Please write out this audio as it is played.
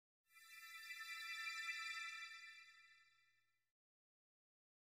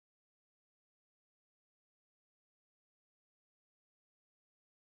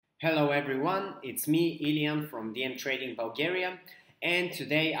Hello everyone, it's me Ilian from DM Trading Bulgaria, and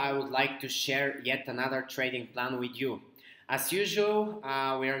today I would like to share yet another trading plan with you. As usual,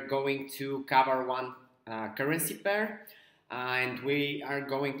 we are going to cover one currency pair, and we are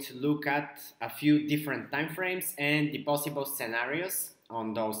going to look at a few different time frames and the possible scenarios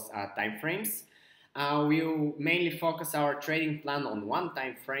on those time frames. We'll mainly focus our trading plan on one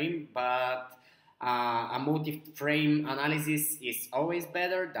time frame, but a multi-frame analysis is always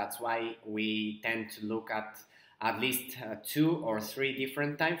better. That's why we tend to look at least two or three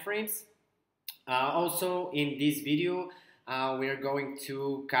different time frames. Also, in this video, we are going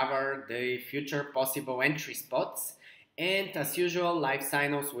to cover the future possible entry spots. And as usual, live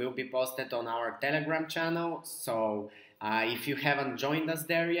signals will be posted on our Telegram channel. So if you haven't joined us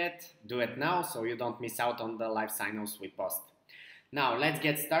there yet, do it now so you don't miss out on the live signals we post. Now let's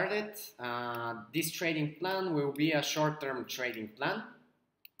get started. This trading plan will be a short-term trading plan.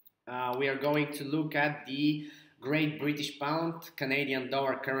 We are going to look at the Great British Pound Canadian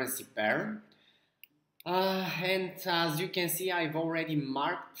Dollar currency pair. And as you can see, I've already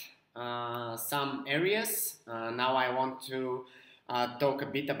marked some areas. Now I want to talk a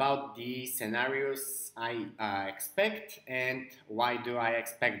bit about the scenarios I expect and why do I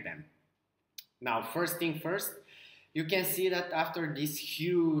expect them. Now, first thing first, you can see that after this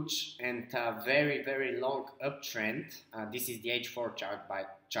huge and very long uptrend, this is the H4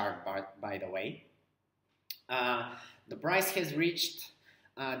 chart by the way, the price has reached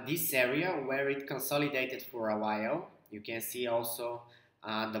this area where it consolidated for a while. You can see also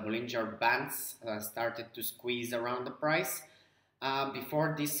the Bollinger Bands started to squeeze around the price.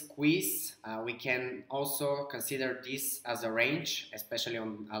 Before this squeeze, we can also consider this as a range, especially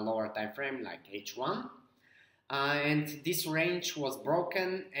on a lower time frame like H1. And this range was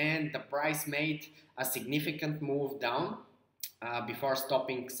broken and the price made a significant move down before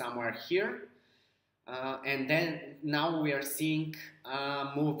stopping somewhere here. And then now we are seeing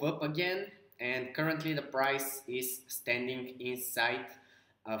a move up again, and currently the price is standing inside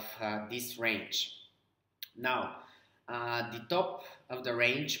of this range. Now, the top of the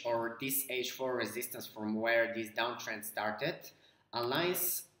range, or this H4 resistance from where this downtrend started,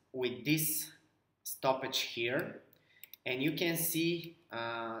 aligns with this stoppage here, and you can see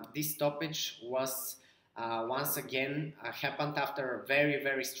this stoppage was once again happened after a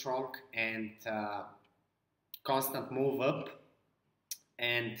very strong and constant move up,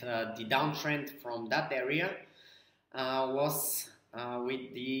 and the downtrend from that area was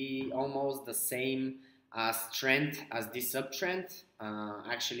with the almost the same strength as this uptrend.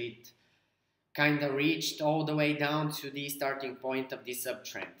 Actually, it kind of reached all the way down to the starting point of this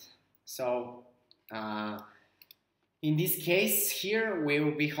uptrend. So in this case here, we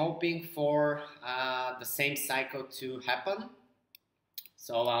will be hoping for the same cycle to happen.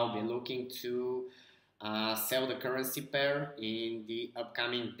 So I'll be looking to sell the currency pair in the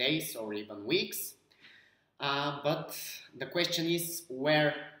upcoming days or even weeks. But the question is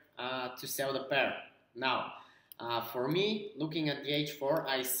where to sell the pair. Now, for me, looking at the H4,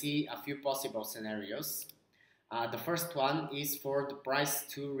 I see a few possible scenarios. The first one is for the price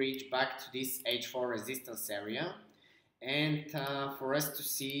to reach back to this H4 resistance area, and for us to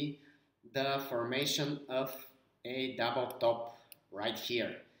see the formation of a double top right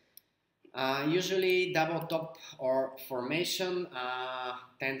here. Usually double top or formation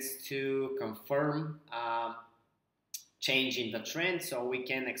tends to confirm change in the trend, so we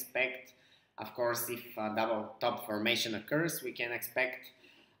can expect, of course, if a double top formation occurs, we can expect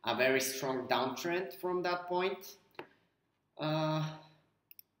a very strong downtrend from that point.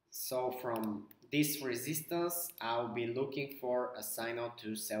 So from this resistance, I'll be looking for a signal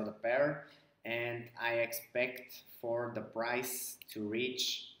to sell the pair, and I expect for the price to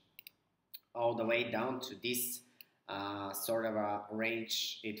reach all the way down to this sort of a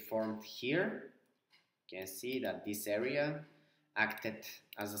range it formed here. You can see that this area acted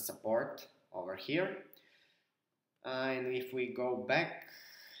as a support over here. And if we go back,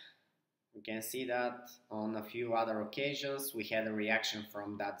 we can see that on a few other occasions we had a reaction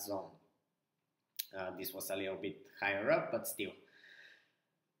from that zone. This was a little bit higher up, but still.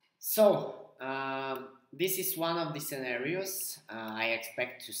 So this is one of the scenarios I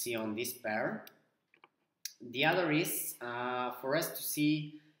expect to see on this pair. The other is for us to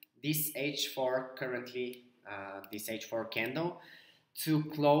see this H4 currently, this H4 candle, to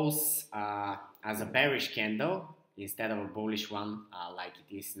close as a bearish candle instead of a bullish one like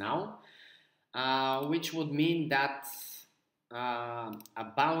it is now, which would mean that a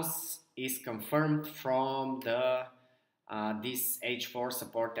bounce is confirmed from the this H4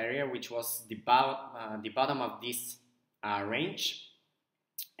 support area, which was the bottom of this range,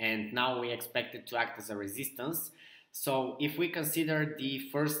 and now we expect it to act as a resistance. So if we consider the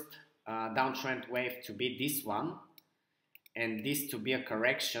first downtrend wave to be this one, and this to be a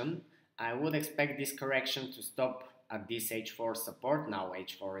correction, I would expect this correction to stop at this H4 support, now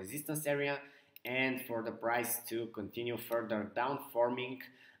H4 resistance area, and for the price to continue further down, forming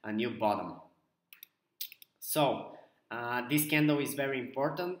a new bottom. So this candle is very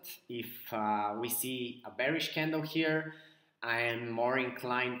important. If we see a bearish candle here, I am more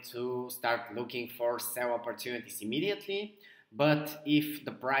inclined to start looking for sell opportunities immediately. But if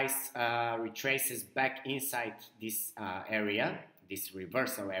the price retraces back inside this area, this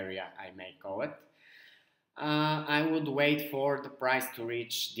reversal area I may call it, I would wait for the price to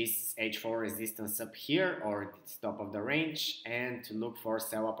reach this H4 resistance up here or the top of the range and to look for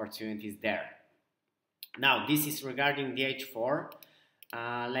sell opportunities there. Now this is regarding the H4.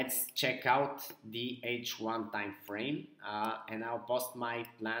 Let's check out the H1 time frame and I'll post my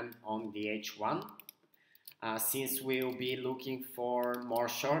plan on the H1. Since we'll be looking for more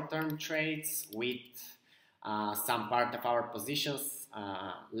short-term trades with some part of our positions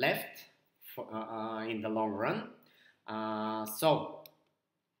left in the long run. So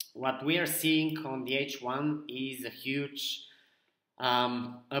what we are seeing on the H1 is a huge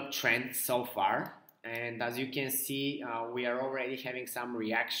uptrend so far, and as you can see we are already having some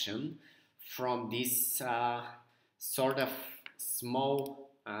reaction from this sort of small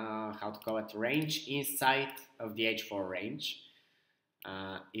how to call it, range inside of the H4 range.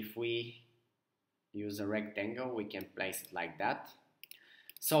 If we use a rectangle, we can place it like that.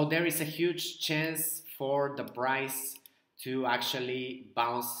 So there is a huge chance for the price to actually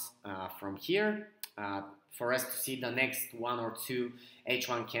bounce from here, for us to see the next one or two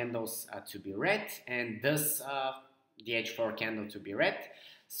H1 candles to be red, and thus the H4 candle to be red.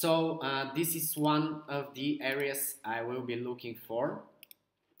 So this is one of the areas I will be looking for.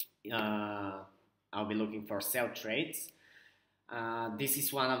 I'll be looking for sell trades. This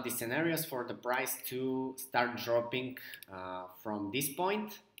is one of the scenarios for the price to start dropping from this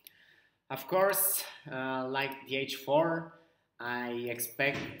point. Of course, like the H4, I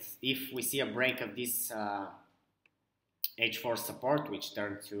expect if we see a break of this H4 support, which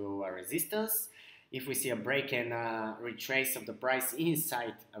turned to a resistance, if we see a break and a retrace of the price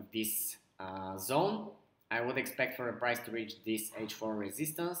inside of this zone, I would expect for the price to reach this H4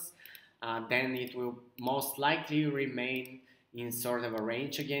 resistance. Then it will most likely remain in sort of a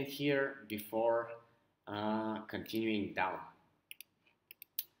range again here before continuing down.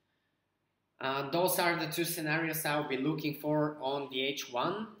 Those are the two scenarios I'll be looking for on the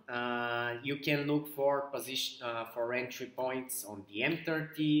H1. You can look for position for entry points on the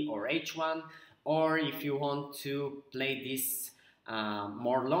M30 or H1, or if you want to play this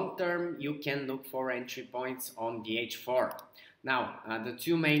more long term, you can look for entry points on the H4. Now, the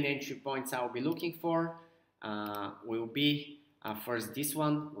two main entry points I'll be looking for will be first this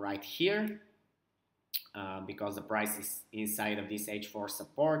one right here, because the price is inside of this H4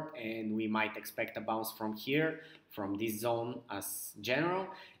 support and we might expect a bounce from here, from this zone as general,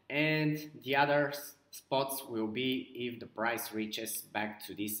 and the other spots will be if the price reaches back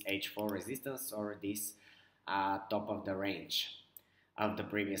to this H4 resistance or this top of the range, of the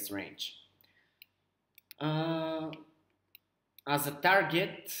previous range. As a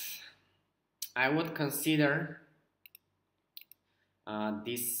target, I would consider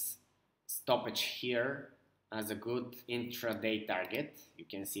this stoppage here as a good intraday target. You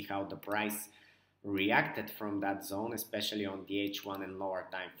can see how the price reacted from that zone, especially on the H1 and lower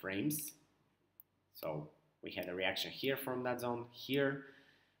time frames. So we had a reaction here from that zone, here.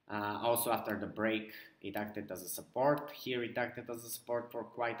 Also after the break, it acted as a support. Here it acted as a support for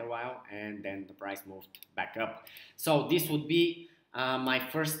quite a while, and then the price moved back up. So this would be my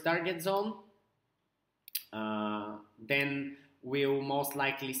first target zone. Then we'll most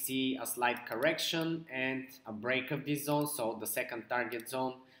likely see a slight correction and a break of this zone. So the second target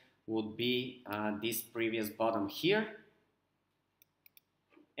zone would be this previous bottom here.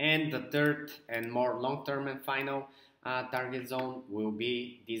 And the third and more long-term and final target zone will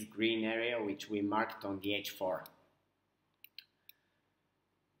be this green area which we marked on the H4.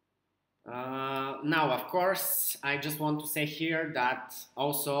 Now, of course, I just want to say here that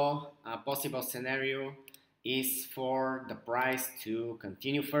also a possible scenario is for the price to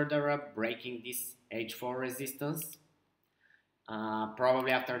continue further up, breaking this H4 resistance.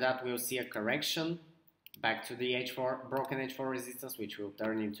 Probably after that we'll see a correction back to the H4, broken H4 resistance, which will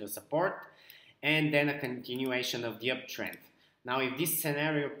turn into a support, and then a continuation of the uptrend. Now, if this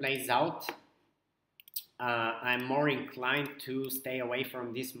scenario plays out, I'm more inclined to stay away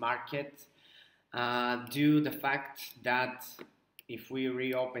from this market due to the fact that if we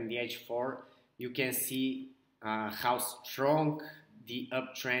reopen the H4, you can see how strong the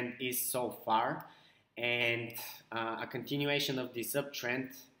uptrend is so far, and a continuation of this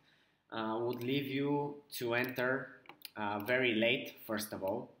uptrend would leave you to enter very late, first of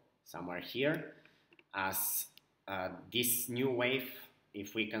all, somewhere here, as this new wave,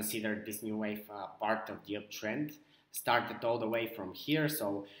 if we consider this new wave part of the uptrend, started all the way from here.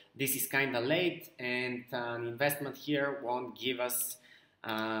 So this is kind of late, and an investment here won't give us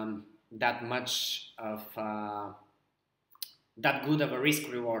that much of that good of a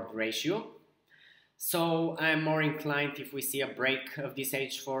risk-reward ratio. So I'm more inclined, if we see a break of this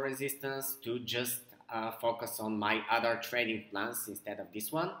H4 resistance, to just focus on my other trading plans instead of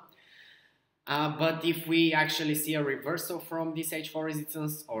this one. But if we actually see a reversal from this H4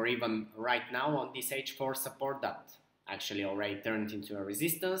 resistance, or even right now on this H4 support that actually already turned into a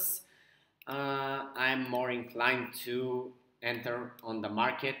resistance, I'm more inclined to enter on the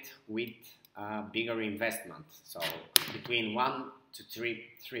market with bigger investment, so between 1 to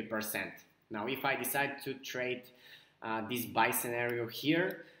 3%. Now, if I decide to trade this buy scenario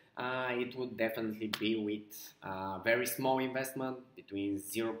here, it would definitely be with very small investment, between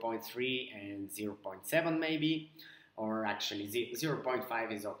 0.3 and 0.7 maybe, or actually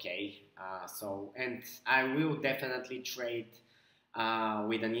 0.5 is okay. And I will definitely trade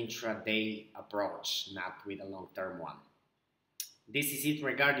with an intraday approach, not with a long-term one. This is it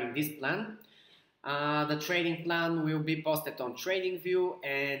regarding this plan. The trading plan will be posted on TradingView,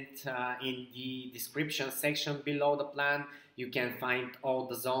 and in the description section below the plan you can find all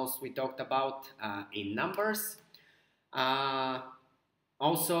the zones we talked about in numbers.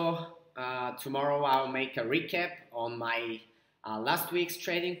 Also, tomorrow I'll make a recap on my last week's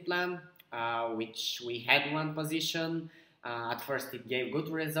trading plan, which we had one position. At first it gave good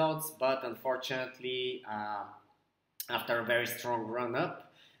results, but unfortunately after a very strong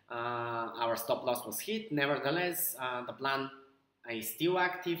run-up, our stop loss was hit. Nevertheless, the plan is still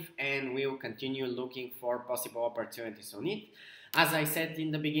active, and we will continue looking for possible opportunities on it. As I said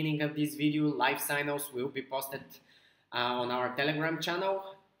in the beginning of this video, live signals will be posted on our Telegram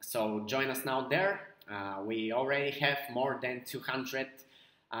channel, so join us now there. We already have more than 200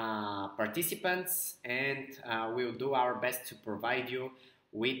 participants, and we will do our best to provide you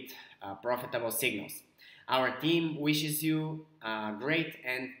with profitable signals. Our team wishes you a great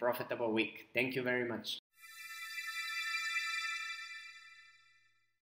and profitable week. Thank you very much.